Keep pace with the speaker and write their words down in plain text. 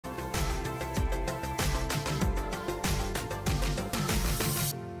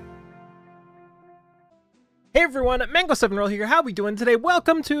Hey everyone, Mango7Roll here. How we doing today?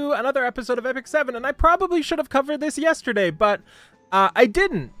 Welcome to another episode of Epic 7, and I probably should have covered this yesterday, but I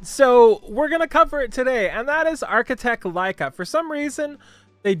didn't. So we're gonna cover it today, and that is Architect Laika. For some reason,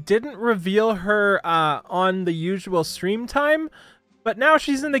 they didn't reveal her on the usual stream time, but now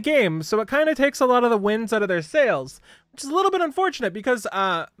she's in the game, so it kind of takes a lot of the wins out of their sails, which is a little bit unfortunate because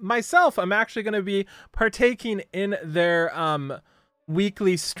myself, I'm actually going to be partaking in their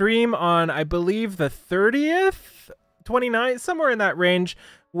weekly stream on, I believe, the 30th, 29th, somewhere in that range,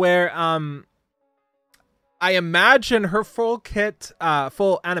 where I imagine her full kit,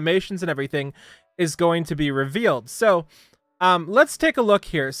 full animations and everything is going to be revealed. So let's take a look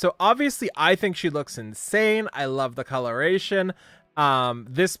here. So obviously I think she looks insane. I love the coloration.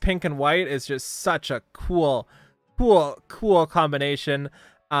 This pink and white is just such a cool combination.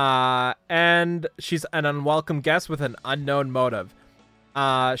 And she's an unwelcome guest with an unknown motive.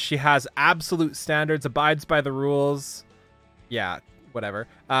 She has absolute standards, abides by the rules. Yeah, whatever.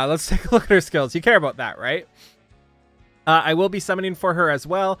 Let's take a look at her skills. You care about that, right? I will be summoning for her as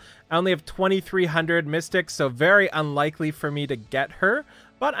well. I only have 2,300 mystics, so very unlikely for me to get her,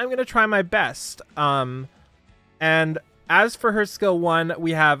 but I'm going to try my best. And as for her skill 1,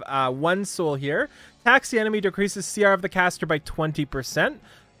 we have 1 soul here. Tax the enemy, decreases CR of the caster by 20%.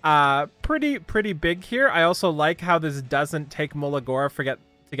 Pretty big here. I also like how this doesn't take Molagora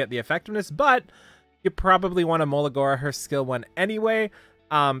to get the effectiveness, but you probably want to Molagora her skill 1 anyway.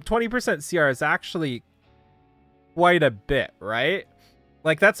 20% CR is actually quite a bit, right?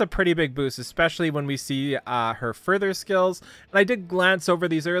 Like, that's a pretty big boost, especially when we see her further skills. And I did glance over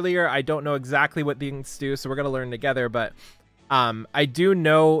these earlier. I don't know exactly what things do, so we're going to learn together. But I do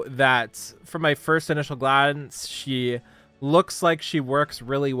know that from my first initial glance, she looks like she works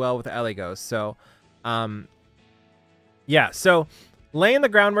really well with Eligos. So, yeah. So, laying the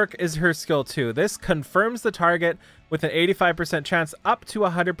groundwork is her skill 2. This confirms the target with an 85% chance up to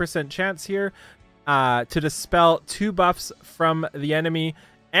 100% chance here. To dispel 2 buffs from the enemy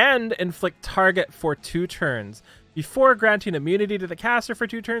and inflict target for 2 turns before granting immunity to the caster for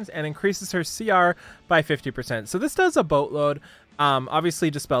 2 turns, and increases her CR by 50%. So this does a boatload.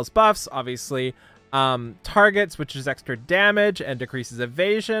 Obviously dispels buffs, obviously targets, which is extra damage and decreases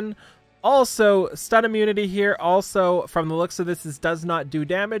evasion. Also stun immunity here. Also, from the looks of this does not do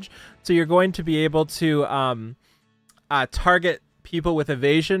damage, so you're going to be able to target people with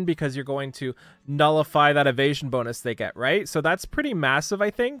evasion because you're going to nullify that evasion bonus they get, right? So that's pretty massive, I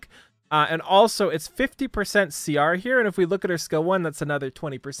think. And also it's 50% CR here, and if we look at her skill 1, that's another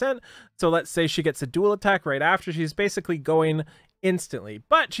 20%. So let's say she gets a dual attack right after, she's basically going instantly.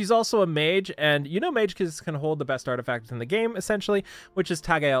 But she's also a mage, and you know mages can hold the best artifact in the game, essentially, which is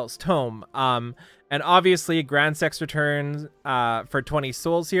Tagael's Tome. And obviously grants extra turns for 20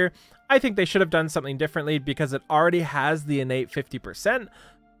 souls here. I think they should have done something differently because it already has the innate 50%.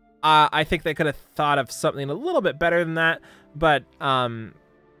 I think they could have thought of something a little bit better than that, but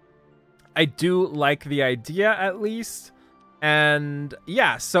I do like the idea at least. And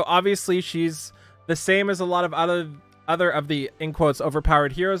yeah, so obviously she's the same as a lot of other of the, in quotes,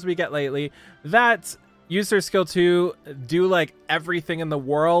 overpowered heroes we get lately that use their skill 2, do like everything in the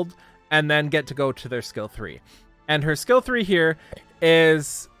world, and then get to go to their skill 3. And her skill 3 here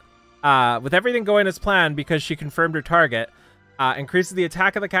is, with everything going as planned, because she confirmed her target, increases the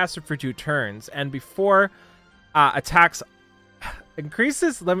attack of the caster for 2 turns, and before attacks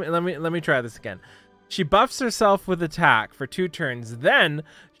increases. Let me try this again. She buffs herself with attack for 2 turns, then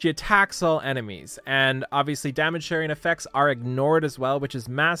she attacks all enemies, and obviously damage sharing effects are ignored as well, which is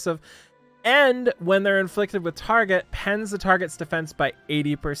massive. And when they're inflicted with target, pens the target's defense by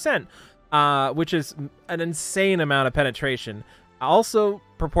 80%, which is an insane amount of penetration. Also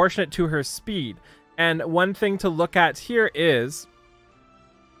proportionate to her speed. And one thing to look at here is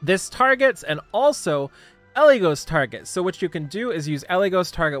this targets and also Eligos target. So what you can do is use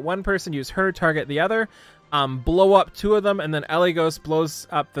Eligos target one person, use her target the other, blow up 2 of them, and then Eligos blows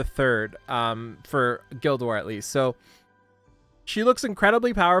up the 3rd, for Guild War at least. So she looks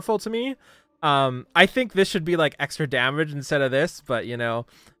incredibly powerful to me. I think this should be like extra damage instead of this, but you know,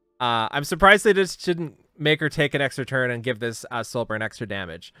 I'm surprised they just didn't make her take an extra turn and give this Soulburn extra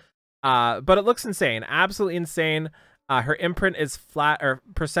damage. But it looks insane, absolutely insane. Her imprint is flat, or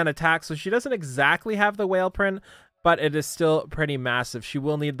percent attack, so she doesn't exactly have the whale print, but it is still pretty massive. She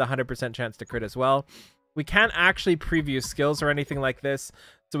will need the 100% chance to crit as well. We can't actually preview skills or anything like this,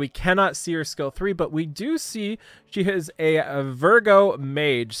 so we cannot see her skill 3, but we do see she is a Virgo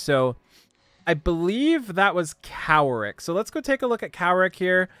mage. So I believe that was Cowrick. So let's go take a look at Cowrick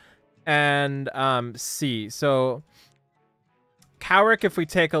here and see. So Cowrick, if we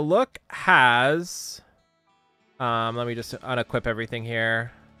take a look, has Let me just unequip everything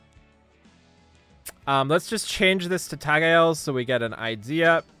here. Let's just change this to Tagael so we get an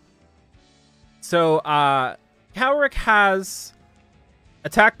idea. So, Cowrick has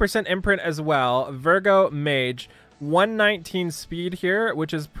attack percent imprint as well. Virgo Mage, 119 speed here,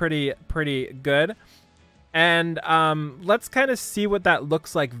 which is pretty good. And let's kind of see what that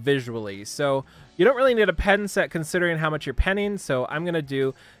looks like visually. So you don't really need a pen set considering how much you're penning. So I'm going to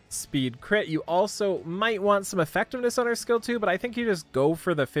do speed crit. You also might want some effectiveness on her skill too, but I think you just go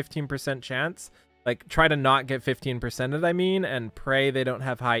for the 15% chance. Like, try to not get 15% of it, I mean, and pray they don't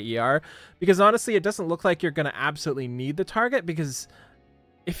have high ER. Because honestly, it doesn't look like you're going to absolutely need the target, because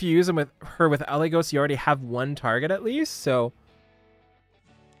if you use them with her with Eligos, you already have one target at least. So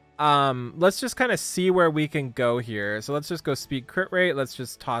let's just kind of see where we can go here. So let's just go speed crit rate. Let's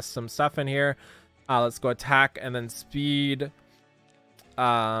just toss some stuff in here. Let's go attack and then speed.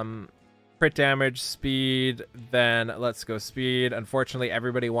 Crit damage, speed, then let's go speed. Unfortunately,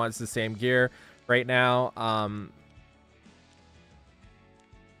 everybody wants the same gear right now.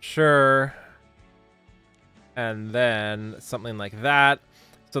 Sure. And then something like that.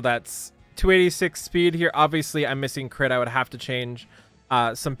 So that's 286 speed here. Obviously, I'm missing crit. I would have to change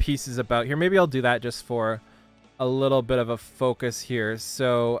some pieces about here. Maybe I'll do that just for a little bit of a focus here.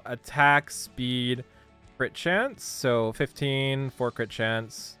 So attack, speed, crit chance. So 15 for crit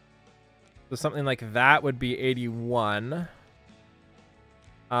chance. So something like that would be 81.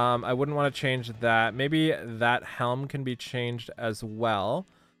 I wouldn't want to change that. Maybe that helm can be changed as well.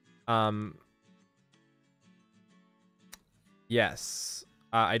 Yes.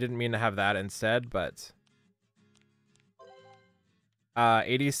 I didn't mean to have that instead, but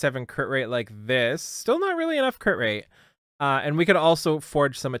 87 crit rate like this. Still not really enough crit rate. And we could also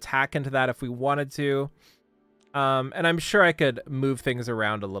forge some attack into that if we wanted to. And I'm sure I could move things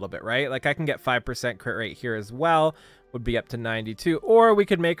around a little bit, right? Like I can get 5% crit rate here as well. Would be up to 92. Or we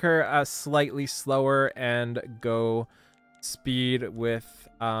could make her slightly slower and go speed with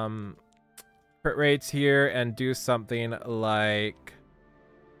crit rates here and do something like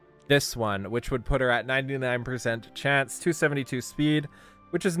this one, which would put her at 99% chance, 272 speed,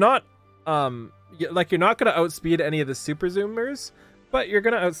 which is not, like you're not going to outspeed any of the super zoomers, but you're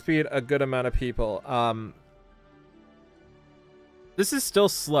going to outspeed a good amount of people. This is still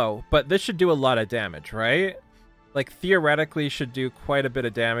slow, but this should do a lot of damage, right? Like, theoretically, should do quite a bit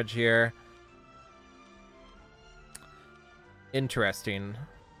of damage here. Interesting.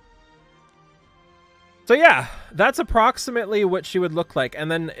 So yeah, that's approximately what she would look like.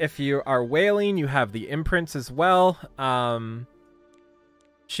 And then if you are whaling, you have the imprints as well.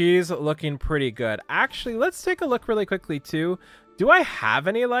 She's looking pretty good. Actually, let's take a look really quickly too. Do I have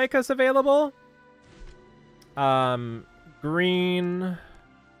any Laikas available? Green.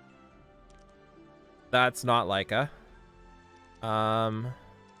 That's not Laika.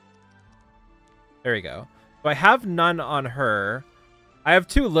 There we go. So I have none on her. I have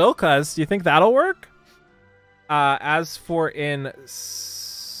 2 Lilkas. Do you think that'll work? As for in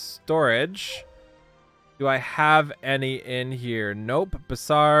storage, do I have any in here? Nope.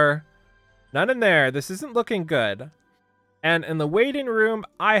 Bazaar. None in there. This isn't looking good. And in the waiting room,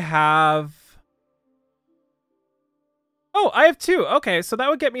 I have... Oh, I have 2. Okay, so that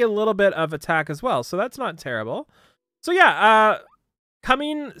would get me a little bit of attack as well. So that's not terrible. So yeah,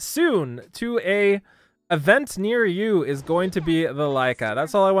 coming soon to a event near you is going to be the Laika.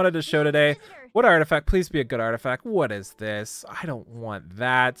 That's all I wanted to show today. What artifact? Please be a good artifact. What is this? I don't want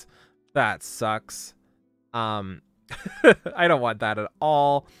that. That sucks. I don't want that at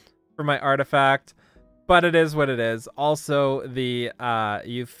all for my artifact. But it is what it is. Also, the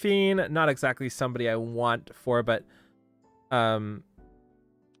Euphine, not exactly somebody I want for, but... do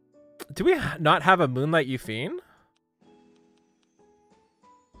we not have a Moonlight Euphine?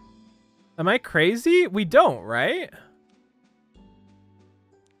 Am I crazy? We don't, right?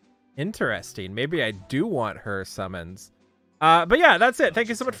 Interesting. Maybe I do want her summons. But yeah, that's it. Thank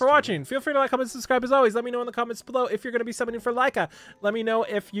you so much for watching. Feel free to like, comment, subscribe as always. Let me know in the comments below if you're going to be summoning for Laika. Let me know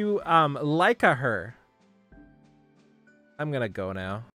if you Laika her. I'm going to go now.